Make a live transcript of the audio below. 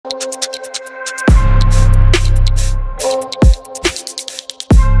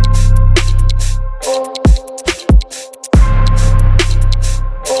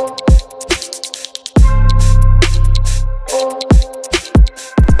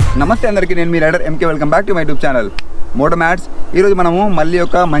నమస్తే అందరికీ, నేను మీ rider MK. Welcome back to my YouTube channel Moto మ్యాడ్స్. ఈరోజు మనము మళ్ళీ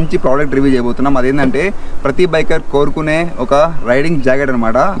ఒక మంచి ప్రోడక్ట్ రివ్యూ చేయబోతున్నాం. అదేంటంటే ప్రతి బైకర్ కోరుకునే ఒక రైడింగ్ జాకెట్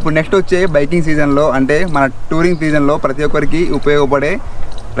అనమాట. ఇప్పుడు నెక్స్ట్ వచ్చే బైకింగ్ సీజన్లో, అంటే మన టూరింగ్ సీజన్లో ప్రతి ఒక్కరికి ఉపయోగపడే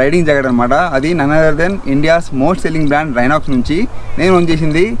రైడింగ్ జాకెట్ అనమాట. అది none other then India's most selling brand రైనాక్స్ నుంచి నేను ఓన్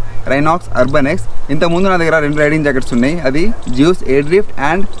చేసింది రైనాక్స్ అర్బన్ ఎక్స్. ఇంతకుముందు నా దగ్గర 2 రైడింగ్ జాకెట్స్ ఉన్నాయి. అది జ్యూస్ ఎయిర్డ్రిఫ్ట్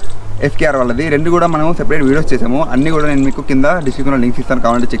అండ్ FKR వాళ్ళది. 2 కూడా మనం సెపరేట్ వీడియోస్ చేసాము. అన్నీ కూడా నేను మీకు కింద డిస్క్రిప్షన్లో లింక్స్ ఇస్తాను,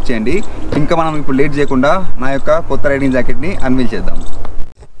 కావాలంటే చెక్ చేయండి. ఇంకా మనం ఇప్పుడు లేట్ చేయకుండా నా యొక్క కొత్త రైడింగ్ జాకెట్ని అన్వీల్ చేద్దాం.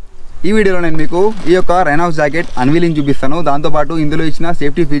 ఈ వీడియోలో నేను మీకు ఈ యొక్క రైనాక్స్ జాకెట్ అన్వీలింగ్ చూపిస్తాను. దాంతోపాటు ఇందులో ఇచ్చిన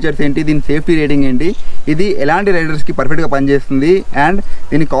సేఫ్టీ ఫీచర్స్ ఏంటి, దీని సేఫ్టీ రేటింగ్ ఏంటి, ఇది ఎలాంటి రైడర్స్కి పర్ఫెక్ట్గా పనిచేస్తుంది, అండ్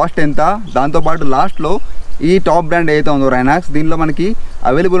దీని కాస్ట్ ఎంత, దాంతోపాటు లాస్ట్లో ఈ టాప్ బ్రాండ్ ఏదైతే ఉందో రైనాక్స్, దీనిలో మనకి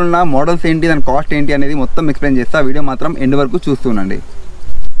అవైలబుల్ ఉన్న మోడల్స్ ఏంటి, దాని కాస్ట్ ఏంటి అనేది మొత్తం ఎక్స్ప్లెయిన్ చేస్తా. వీడియో మాత్రం ఎండ్ వరకు చూస్తుండండి.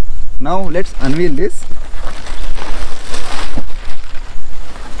 Now let's unveil this.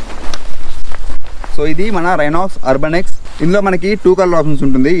 So ఇది మన రైనాక్స్ అర్బన్ ఎక్స్. ఇందులో మనకి 2 కలర్ ఆప్షన్స్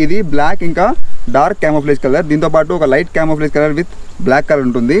ఉంటుంది. ఇది బ్లాక్ ఇంకా డార్క్ క్యామోఫ్లేజ్ కలర్, దీంతోపాటు ఒక light camouflage colour with black colour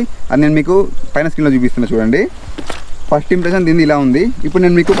ఉంటుంది. అది నేను మీకు పైన స్క్రీన్లో చూపిస్తున్నా చూడండి. ఫస్ట్ ఇంప్రెషన్ దీన్ని ఇలా ఉంది. ఇప్పుడు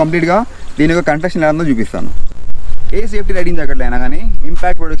నేను మీకు కంప్లీట్గా దీని యొక్క కన్స్ట్రక్షన్ ఎలా ఉందో చూపిస్తాను. ఏ సేఫ్టీ రైడింగ్ జాకెట్లో అయినా కానీ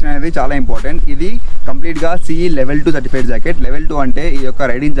ఇంపాక్ట్ ప్రొటెక్షన్ అనేది చాలా ఇంపార్టెంట్. ఇది కంప్లీట్గా CE level 2 certified jacket. Level 2 అంటే ఈ యొక్క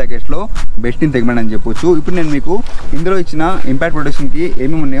రైడింగ్ జాకెట్స్లో బెస్ట్ ఇన్ సెగ్మెంట్ అని చెప్పొచ్చు. ఇప్పుడు నేను మీకు ఇందులో ఇచ్చిన ఇంపాక్ట్ ప్రొటెక్షన్కి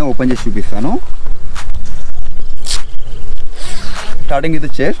ఏమేమి ఉన్నాయో ఓపెన్ చేసి చూపిస్తాను. Starting with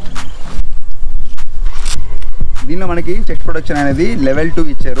chest. దీనిలో మనకి చెస్ట్ ప్రొటెక్షన్ అనేది లెవెల్ 2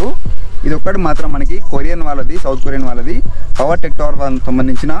 ఇచ్చారు. ఇది ఒక్కటి మాత్రం మనకి కొరియన్ వాళ్ళది, సౌత్ కొరియన్ వాళ్ళది పవర్టెక్టర్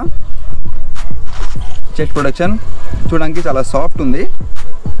సంబంధించిన చెస్ట్ ప్రొటెక్షన్. చూడడానికి చాలా సాఫ్ట్ ఉంది,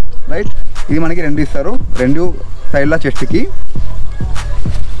 రైట్. ఇది మనకి 2 ఇస్తారు, 2 సైడ్ల చెస్ట్కి.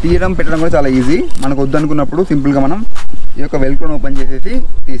 తీయడం పెట్టడం కూడా చాలా ఈజీ. మనకు వద్దనుకున్నప్పుడు సింపుల్గా మనం ఈ యొక్క వెల్క్రోని ఓపెన్ చేసేసి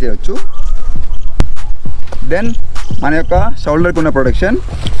తీసేయచ్చు. దెన్ మన యొక్క షోల్డర్కి ఉన్న ప్రొటెక్షన్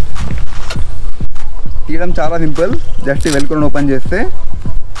తీయడం చాలా సింపుల్. జస్ట్ వెల్క్రోని ఓపెన్ చేస్తే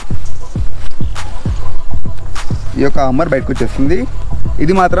ఈ యొక్క అమ్మర్ బయటకు వచ్చేస్తుంది.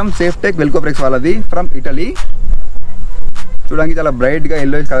 ఇది మాత్రం సేఫ్టెక్ విస్కోఫ్లెక్స్ వాళ్ళది ఫ్రమ్ ఇటలీ. చూడడానికి చాలా బ్రైట్గా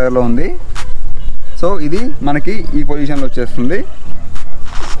ఎల్లోయిష్ కలర్లో ఉంది. సో ఇది మనకి ఈ పొజిషన్లో వచ్చేస్తుంది.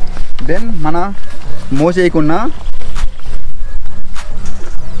 దెన్ మన మోచేయకున్న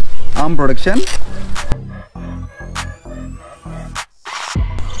ఆర్మ్ ప్రొటెక్షన్,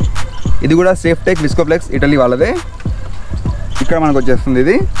 ఇది కూడా సేఫ్టెక్ విస్కోఫ్లెక్స్ ఇటలీ వాళ్ళదే. ఇక్కడ మనకు వచ్చేస్తుంది.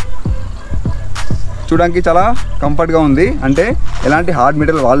 ఇది చూడడానికి చాలా కంఫర్ట్గా ఉంది, అంటే ఎలాంటి హార్డ్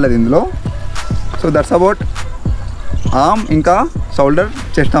మెటీరియల్ వాడలేదు ఇందులో. సో దట్స్ అబౌట్ ఆర్మ్ ఇంకా షోల్డర్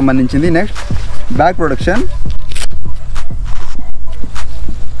చెస్ట్ సంబంధించింది. Next back protection.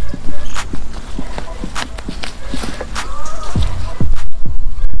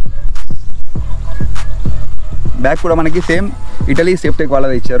 బ్యాక్ కూడా మనకి సేమ్ ఇటలీ సేఫ్టెక్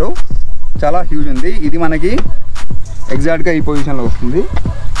వాళ్ళది ఇచ్చారు. చాలా హ్యూజ్ ఉంది. ఇది మనకి ఎగ్జాక్ట్గా ఈ పొజిషన్లో వస్తుంది,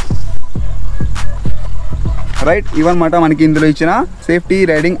 రైట్. ఇవన్నమాట మనకి ఇందులో ఇచ్చిన సేఫ్టీ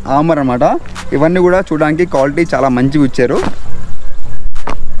రైడింగ్ ఆర్మర్ అనమాట. ఇవన్నీ కూడా చూడడానికి క్వాలిటీ చాలా మంచిగా ఇచ్చారు.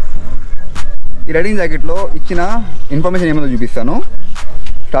 ఈ రైడింగ్ జాకెట్లో ఇచ్చిన ఇన్ఫర్మేషన్ ఏమో చూపిస్తాను.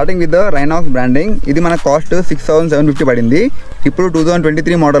 Starting with the రైనాక్స్ branding. ఇది మన కాస్ట్ 6750 పడింది. ఇప్పుడు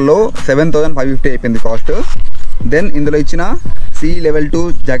 2023 మోడల్లో 7550 అయిపోయింది కాస్ట్. దెన్ ఇందులో ఇచ్చిన CE లెవెల్ 2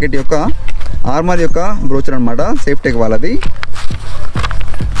 జాకెట్ యొక్క ఆర్మర్ యొక్క బ్రోచర్ అనమాట, సేఫ్టెక్ వాళ్ళది.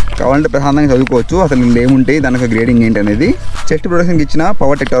 కావాలంటే ప్రశాంతంగా చదువుకోవచ్చు అసలు ఇందులో ఏముంటాయి, దానికి గ్రేడింగ్ ఏంటి అనేది. చెస్ట్ ప్రొటెక్షన్కి ఇచ్చిన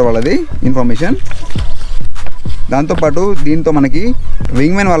పవర్టెక్టర్ వాళ్ళది ఇన్ఫర్మేషన్. దాంతోపాటు దీంతో మనకి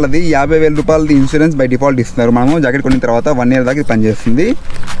వింగ్మెన్ వాళ్ళది 50,000 రూపాయలది ఇన్సూరెన్స్ బై డిఫాల్ట్ ఇస్తున్నారు. మనము జాకెట్ కొన్న తర్వాత 1 year దాకా ఇది పనిచేస్తుంది.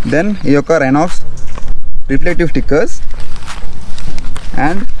 దెన్ ఈ యొక్క రైనాక్స్ రిఫ్లెక్టివ్ స్టిక్కర్స్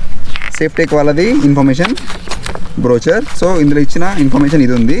అండ్ సేఫ్టెక్ వాళ్ళది ఇన్ఫర్మేషన్ బ్రోచర్. సో ఇందులో ఇచ్చిన ఇన్ఫర్మేషన్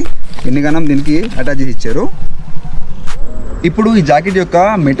ఇది ఉంది. ఎన్ని గణం దీనికి అటాచ్ చేసి ఇచ్చారు. ఇప్పుడు ఈ జాకెట్ యొక్క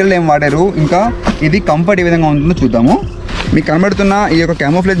మెటీరియల్ ఏం వాడారు, ఇంకా ఇది కంఫర్ట్ ఏ విధంగా ఉంటుందో చూద్దాము. మీకు కనబడుతున్న ఈ యొక్క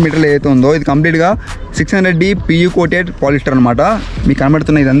క్యామోఫ్లేజ్ మెటీరియల్ ఏదైతే ఉందో ఇది కంప్లీట్గా 600D PU కోటెడ్ పాలిస్టర్ అనమాట. మీకు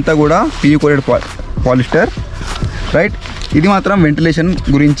కనబడుతున్న ఇదంతా కూడా PU కోటెడ్ పాలిస్టర్, రైట్. ఇది మాత్రం వెంటిలేషన్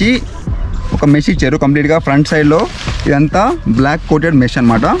గురించి ఒక మెష్ ఇచ్చారు కంప్లీట్గా. ఫ్రంట్ సైడ్లో ఇదంతా బ్లాక్ కోటెడ్ మెష్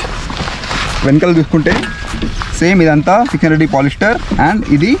అనమాట. వెనకాల చూసుకుంటే సేమ్ ఇదంతా 600D పాలిస్టర్ అండ్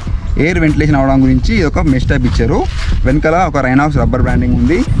ఇది ఎయిర్ వెంటిలేషన్ అవడం గురించి ఇది ఒక మెష్ టైప్ ఇచ్చారు. వెనకాల ఒక రైనాక్స్ రబ్బర్ బ్రాండింగ్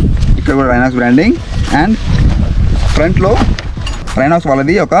ఉంది, ఇక్కడ కూడా రైనాక్స్ బ్రాండింగ్. అండ్ ఫ్రంట్లో రైనాక్స్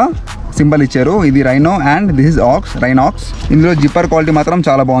వాళ్ళది ఒక సింబల్ ఇచ్చారు. ఇది rhino and this is aux రైనాక్స్. ఇందులో జిప్పర్ క్వాలిటీ మాత్రం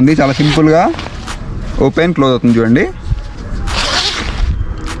చాలా బాగుంది, చాలా సింపుల్గా ఓపెన్ క్లోజ్ అవుతుంది చూడండి,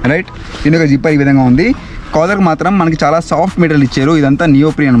 రైట్. దీని యొక్క జిప్పర్ ఈ విధంగా ఉంది. కాలర్కి మాత్రం మనకి చాలా సాఫ్ట్ మెటీరియల్ ఇచ్చారు. ఇదంతా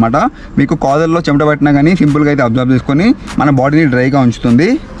నియోప్రీన్ అనమాట. మీకు కాలర్లో చెమట పట్టినా కానీ సింపుల్గా అయితే అబ్జర్వ్ చేసుకొని మన బాడీని డ్రైగా ఉంచుతుంది.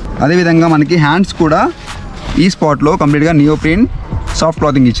 అదేవిధంగా మనకి హ్యాండ్స్ కూడా ఈ స్పాట్లో కంప్లీట్గా నియోప్రీన్ సాఫ్ట్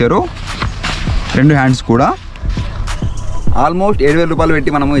క్లాతింగ్ ఇచ్చారు. 2 హ్యాండ్స్ కూడా. ఆల్మోస్ట్ 7,000 రూపాయలు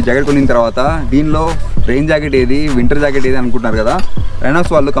పెట్టి మనము ఈ జాకెట్ కొనిన తర్వాత దీనిలో రెయిన్ జాకెట్ ఏది, వింటర్ జాకెట్ ఏది అనుకుంటున్నారు కదా.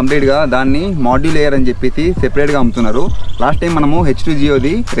 రైనాక్స్ వాళ్ళు కంప్లీట్గా దాన్ని మాడ్యూల్ లేయర్ అని చెప్పేసి సెపరేట్గా అమ్ముతున్నారు. లాస్ట్ టైం మనము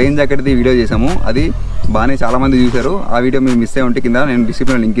H2GOది రెయిన్ జాకెట్ది వీడియో చేసాము. అది బాగానే చాలామంది చూశారు. ఆ వీడియో మీరు మిస్ అయ్యి ఉంటే కింద నేను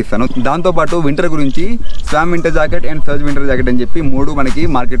డిస్క్రిప్షన్లో లింక్ ఇస్తాను. దాంతోపాటు వింటర్ గురించి swarm winter jacket and surge winter jacket అని చెప్పి 3 మనకి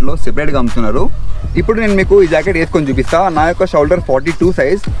మార్కెట్లో సెపరేట్గా అమ్ముతున్నారు. ఇప్పుడు నేను మీకు ఈ జాకెట్ వేసుకొని చూపిస్తాను. నా యొక్క షోల్డర్ 42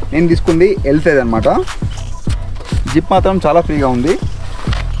 సైజ్, నేను తీసుకుంది ఎల్ సైజ్ అనమాట. జిప్ మాత్రం చాలా ఫ్రీగా ఉంది.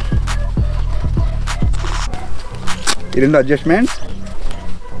 ఈ 2 అడ్జస్ట్మెంట్స్.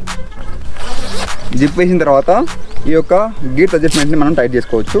 జిప్ వేసిన తర్వాత ఈ యొక్క గీట్ అడ్జస్ట్మెంట్ని మనం టైట్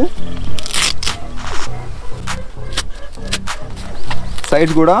చేసుకోవచ్చు.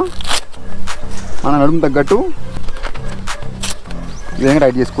 సైడ్స్ కూడా మన నడుము తగ్గట్టు ఈ విధంగా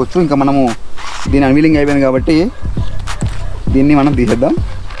టైట్ చేసుకోవచ్చు. ఇంకా మనము దీని అన్వీలింగ్ అయిపోయింది కాబట్టి దీన్ని మనం తీసేద్దాం.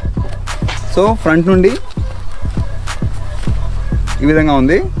 సో ఫ్రంట్ నుండి ఈ విధంగా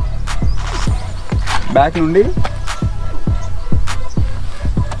ఉంది, బ్యాక్ నుండి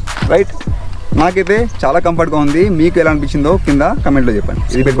రైట్. నాకైతే చాలా కంఫర్ట్గా ఉంది. మీకు ఎలా అనిపించిందో కింద కమెంట్లో చెప్పండి.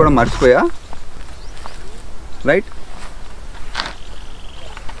 ఇది పెట్టుకోవడం మర్చిపోయా రైట్.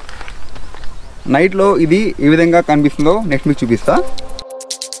 నైట్లో ఇది ఏ విధంగా కనిపిస్తుందో నెక్స్ట్ మీకు చూపిస్తా.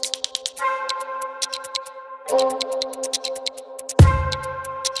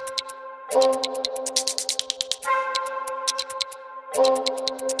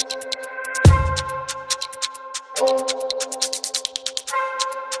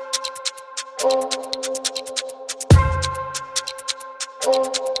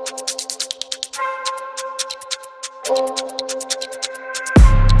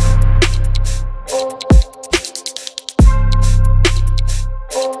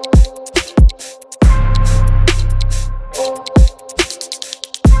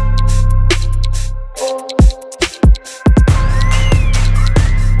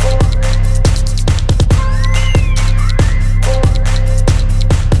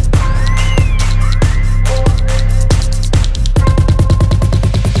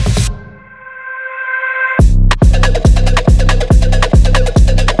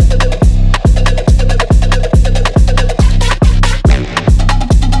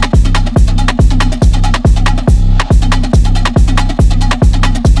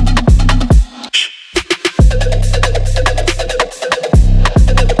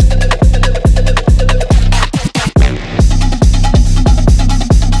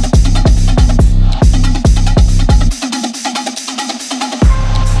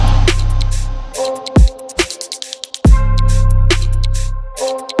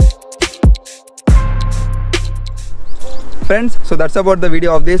 Friends, so that's about the video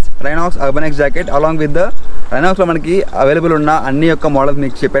of this Rynox Urban X jacket along with the Rynox లో మనకి అవైలబుల్ ఉన్న అన్ని యొక్క మోడల్స్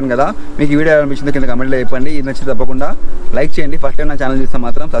మీకు చెప్పాను కదా. మీకు ఈ వీడియో ఎలా అనిపించిందో కింద కమెంట్లో చెప్పండి. ఇది నచ్చితే తప్పకుండా లైక్ చేయండి. ఫస్ట్ టైం నా ఛానల్ చూస్తే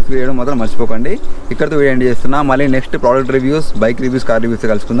మాత్రం సబ్స్క్రైబ్ చేయడం మాత్రం మర్చిపోకండి. ఇక్కడితో వీడియో ఎండ్ చేస్తున్నా. మళ్ళీ next product reviews, bike reviews, car reviews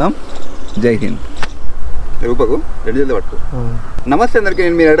కలుసుకుందాం. జై హింద్. రూపకు రెడీ చేద్దాం పట్టుకో. నమస్తే అందరికీ,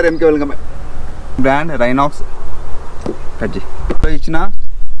 నేను మీ rider MK welcome. Brand రైనాక్స్ cut చేయి ఇచ్చిన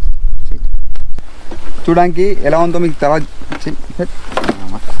చూడడానికి ఎలా ఉందో మీకు తర్వాత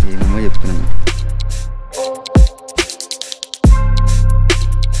ఏమో చెప్తున్నాను.